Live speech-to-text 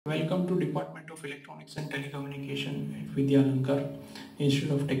Welcome to Department of Electronics and Telecommunication at Vidyalankar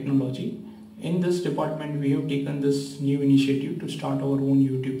Institute of Technology. In this department, we have taken this new initiative to start our own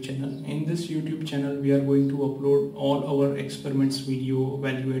YouTube channel. In this YouTube channel, we are going to upload all our experiments video,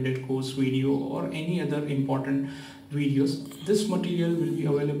 value-added course video, or any other important videos. This material will be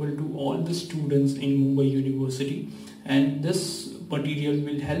available to all the students in Mumbai University, and this material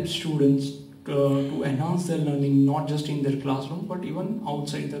will help students to enhance their learning not just in their classroom but even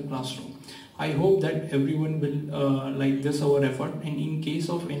outside the classroom. I hope that everyone will like this our effort, and in case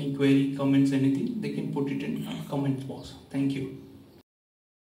of any query, comments, anything, they can put it in comment box. Thank you.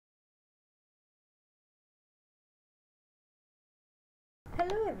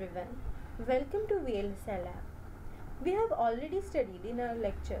 Hello everyone, welcome to VLSI lab. We have already studied in our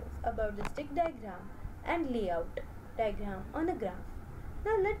lectures about the stick diagram and layout diagram on a graph.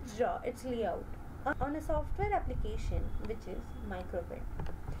 Now let's draw its layout on a software application which is Microwind.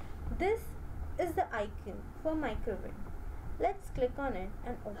 This is the icon for Microwind. Let's click on it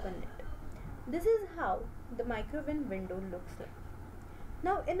and open it. This is how the Microwind window looks like.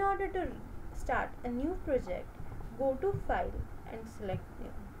 Now in order to start a new project, go to File and select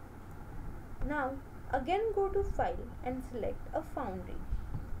New. Now again go to File and select a foundry.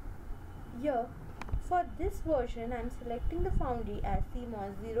 Here for this version I am selecting the foundry as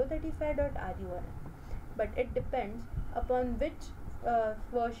CMOS 035.RUL, but it depends upon which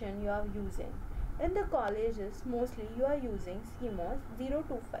version you are using. In the colleges mostly you are using CMOS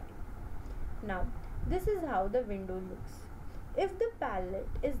 025. Now this is how the window looks. If the palette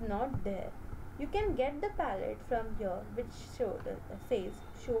is not there, you can get the palette from here which says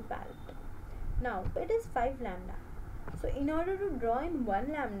show palette. Now it is 5 lambda. So in order to draw in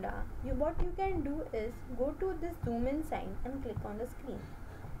 1 lambda, what you can do is go to this zoom in sign and click on the screen.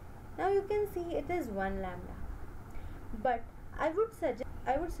 Now you can see it is 1 lambda. But I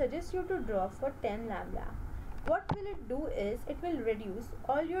would suggest you to draw for 10 lambda. What will it do is it will reduce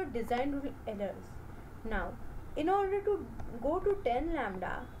all your design rule errors. Now in order to go to 10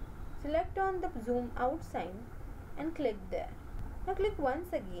 lambda, select on the zoom out sign and click there. Now click once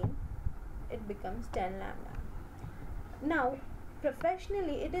again, it becomes 10 lambda. Now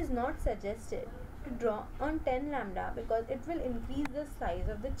professionally it is not suggested to draw on 10 lambda because it will increase the size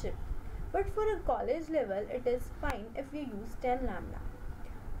of the chip. But for a college level it is fine if you use 10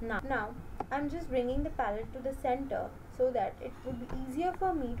 lambda. Now I am just bringing the palette to the center so that it would be easier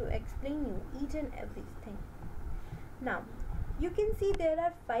for me to explain you each and everything. Now you can see there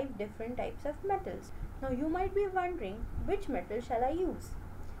are 5 different types of metals. Now you might be wondering which metal shall I use.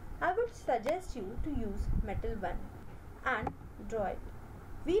 I would suggest you to use metal 1 and draw it.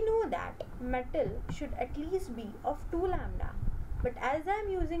 We know that metal should at least be of 2 lambda, but as I am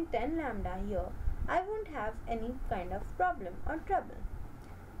using 10 lambda here, I won't have any kind of problem or trouble.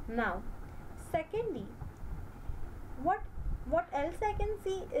 Now secondly, what else I can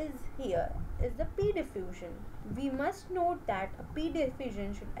see is here is the P diffusion. We must note that a P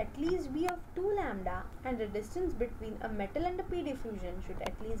diffusion should at least be of 2 lambda, and the distance between a metal and a P diffusion should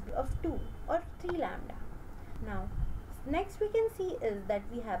at least be of 2 or 3 lambda. Now next we can see is that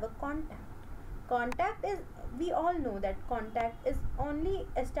we have a contact. We all know that contact is only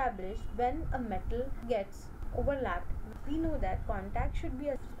established when a metal gets overlapped. We know that contact should be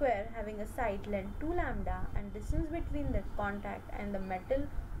a square having a side length 2 lambda, and distance between the contact and the metal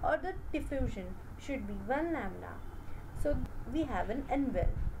or the diffusion should be 1 lambda. So we have an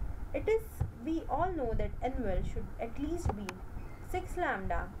N-well. We all know that N-well should at least be 6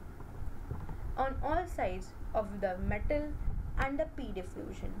 lambda on all sides of the metal and the P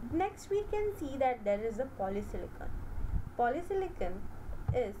diffusion. Next we can see that there is a polysilicon. Polysilicon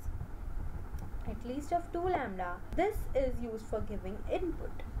is at least of 2 lambda. This is used for giving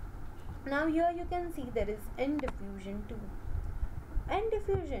input. Now here you can see there is N diffusion too. N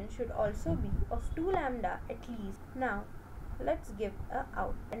diffusion should also be of 2 lambda at least. Now let's give a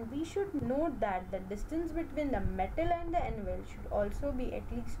out, and we should note that the distance between the metal and the N-well should also be at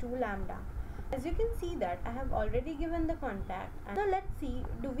least 2 lambda. As you can see that I have already given the contact, and now let's see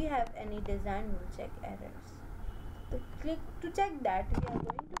do we have any design rule check errors. To check that, we are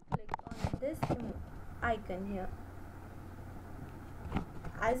going to click on this icon here.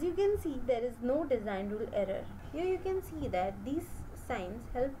 As you can see, there is no design rule error. Here you can see that these signs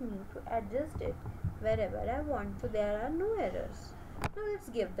help me to adjust it wherever I want, so there are no errors. Now let's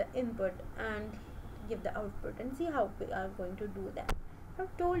give the input and give the output and see how we are going to do that.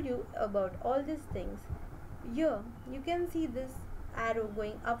 I've told you about all these things. Here you can see this arrow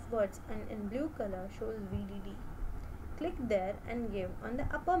going upwards and in blue color shows VDD. Click there and give on the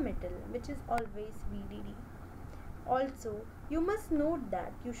upper metal, which is always VDD. Also You must note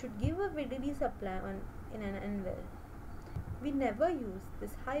that you should give a VDD supply in an anvil. We never use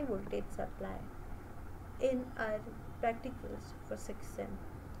this high voltage supply in our practicals for 6M.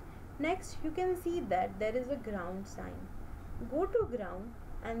 Next, you can see that there is a ground sign. Go to ground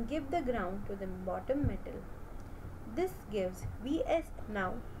and give the ground to the bottom metal. This gives VS.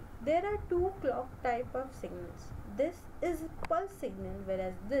 Now, there are two clock type of signals. This is pulse signal,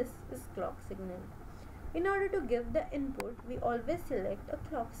 whereas this is clock signal. In order to give the input, we always select a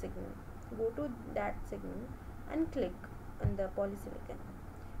clock signal. Go to that signal and click on the polysilicon.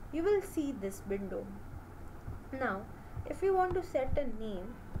 You will see this window. Now, if you want to set a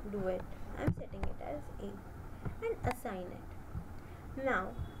name, do it. I am setting it as A and assign it. Now,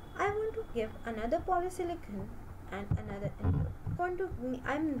 I want to give another polysilicon and another input.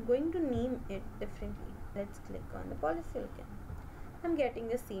 I am going to name it differently. Let's click on the polysilicon. I am getting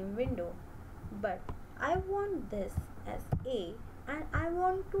the same window, but I want this as A and I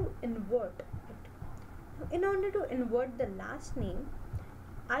want to invert it. In order to invert the last name,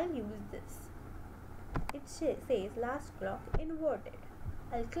 I'll use this. It says last clock inverted.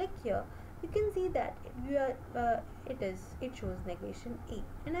 I'll click here. You can see that it shows negation A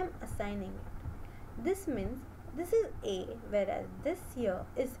and I'm assigning it. This means this is A, whereas this here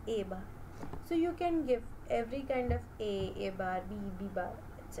is A bar. So you can give every kind of A bar, B bar,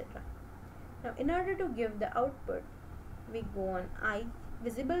 etc. Now in order to give the output, we go on I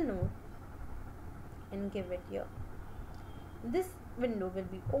visible node and give it here. This window will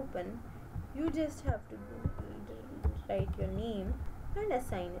be open. You just have to write your name and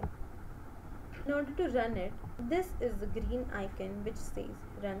assign it. In order to run it, this is the green icon which says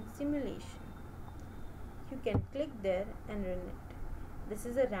run simulation. You can click there and run it. This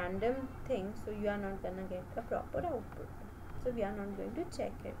is a random thing, so you are not gonna get a proper output. So we are not going to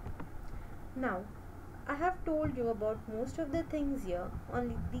check it. Now, I have told you about most of the things here.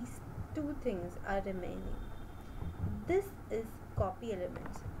 Only these two things are remaining. This is copy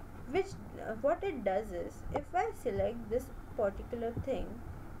elements, which what it does is, if I select this particular thing,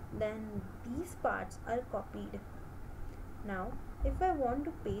 then these parts are copied. Now, if I want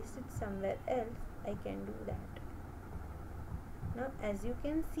to paste it somewhere else, I can do that. Now, as you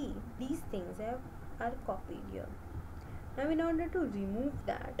can see, these things are copied here. Now, in order to remove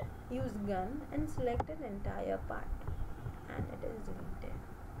that, use gun and select an entire part, and it is deleted.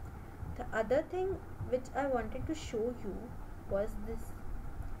 The other thing which I wanted to show you was this.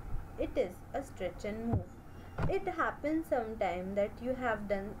 It is a stretch and move. It happens sometime that you have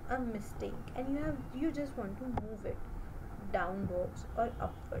done a mistake and you just want to move it downwards or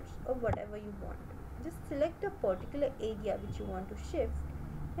upwards or whatever you want. Just select a particular area which you want to shift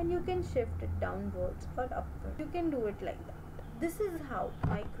and you can shift it downwards or upwards. You can do it like that. This is how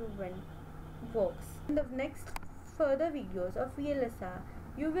Microwind works. In the next further videos of VLSI,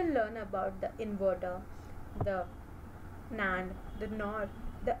 you will learn about the inverter, the NAND, the NOR,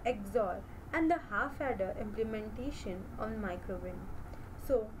 the exor and the half adder implementation on Microwind.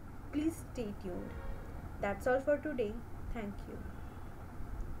 So please stay tuned. That's all for today. Thank you.